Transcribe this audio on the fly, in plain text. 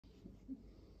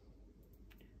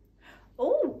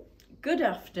Good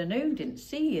afternoon, didn't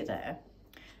see you there.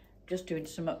 Just doing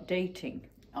some updating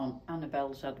on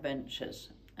Annabelle's Adventures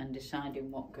and deciding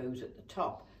what goes at the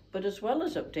top. But as well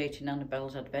as updating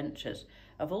Annabelle's Adventures,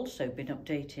 I've also been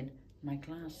updating my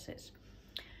glasses.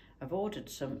 I've ordered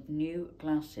some new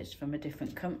glasses from a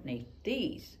different company.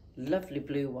 These lovely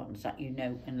blue ones that you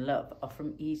know and love are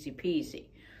from Easy Peasy.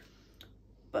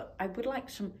 But I would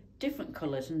like some different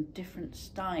colours and different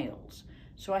styles.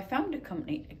 So I found a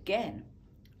company again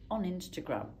on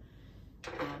Instagram.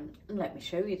 And let me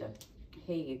show you them.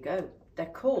 Here you go. They're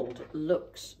called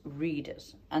Lux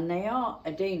Readers and they are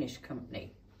a Danish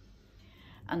company.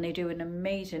 And they do an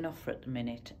amazing offer at the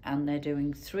minute. And they're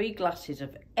doing 3 glasses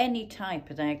of any type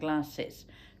of their glasses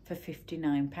for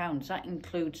 £59. That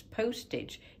includes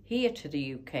postage here to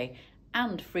the UK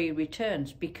and free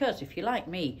returns. Because if you're like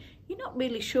me, you're not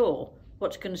really sure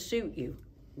what's going to suit you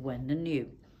when they're new.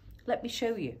 Let me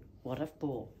show you what I've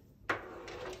bought.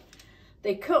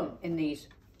 They come in these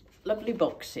lovely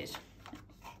boxes.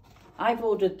 I've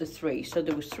ordered the 3, so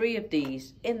there was 3 of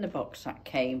these in the box that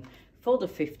came for the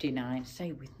 59,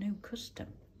 say with no custom.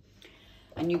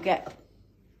 And you get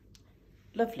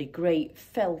lovely grey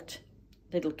felt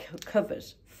little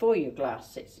covers for your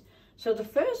glasses. So the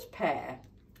first pair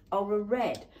are a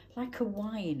red, like a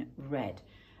wine red,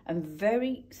 and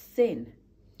very thin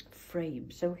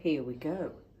frame. So here we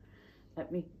go.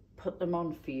 Let me put them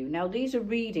on for you. Now these are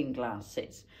reading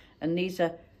glasses and these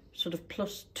are sort of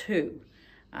 +2.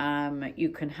 You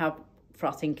can have, for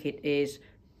I think it is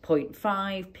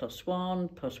 0.5, +1,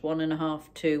 +1.5,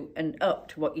 2 and up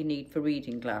to what you need for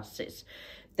reading glasses.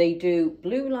 They do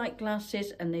blue light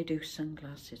glasses and they do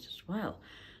sunglasses as well.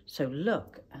 So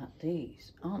look at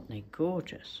these, aren't they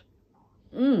gorgeous?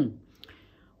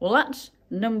 Well, that's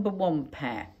number 1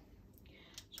 pair.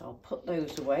 So I'll put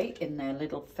those away in their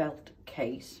little felt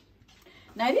case.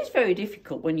 Now it is very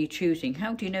difficult when you're choosing.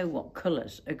 How do you know what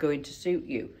colours are going to suit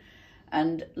you?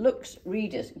 And Lux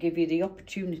Readers give you the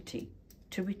opportunity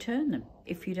to return them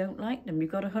if you don't like them.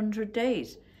 You've got 100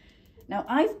 days. Now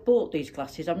I've bought these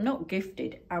glasses. I'm not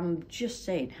gifted. I'm just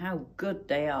saying how good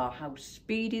they are, how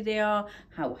speedy they are,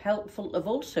 how helpful. They've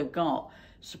also got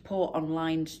support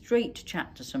online, straight to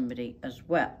chat to somebody as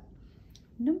well.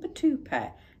 Number 2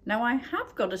 pair. Now I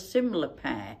have got a similar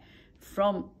pair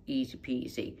from Easy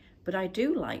Peasy, but I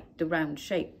do like the round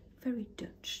shape, very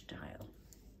Dutch style,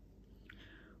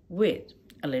 with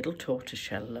a little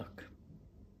tortoiseshell look.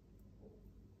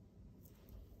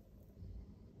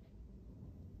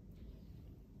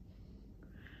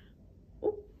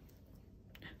 Ooh.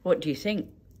 What do you think?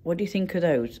 What do you think of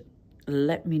those?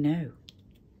 Let me know.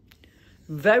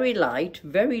 Very light,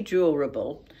 very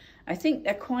durable. I think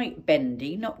they're quite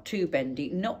bendy, not too bendy,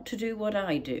 not to do what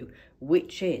I do,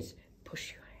 which is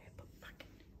push your hair back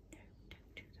in. No,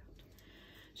 don't do that.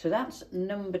 So that's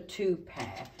number 2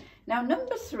 pair. Now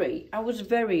number 3, I was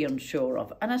very unsure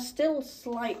of, and I still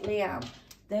slightly am.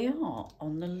 They are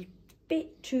on the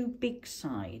bit too big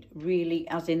side, really,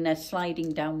 as in they're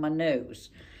sliding down my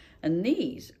nose. And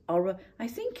these are, I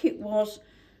think it was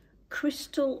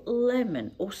crystal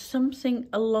lemon or something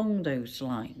along those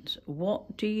lines.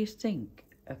 What do you think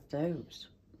of those?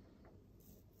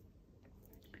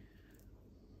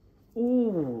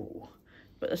 Ooh,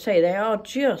 but I say they are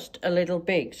just a little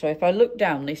big, so if I look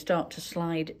down they start to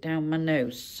slide down my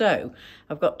nose, so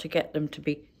I've got to get them to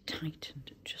be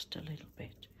tightened just a little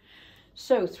bit.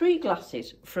 So 3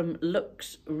 glasses from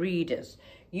Lux Readers.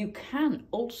 You can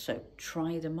also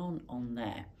try them on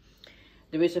there.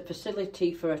 There is a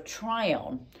facility for a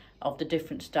try-on of the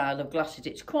different style of glasses.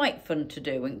 It's quite fun to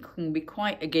do and can be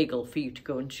quite a giggle for you to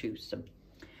go and choose them.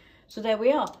 So there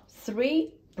we are,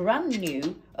 3 brand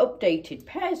new updated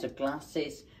pairs of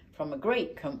glasses from a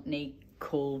great company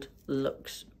called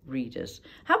Lux Readers.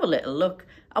 Have a little look.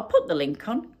 I'll put the link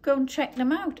on. Go and check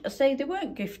them out. I say they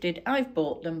weren't gifted. I've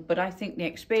bought them, but I think the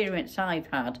experience I've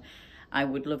had, I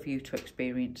would love you to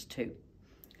experience too.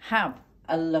 Have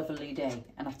a lovely day,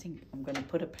 and I think I'm going to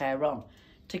put a pair on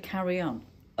to carry on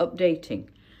updating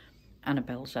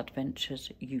Annabelle's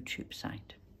Adventures YouTube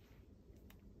site.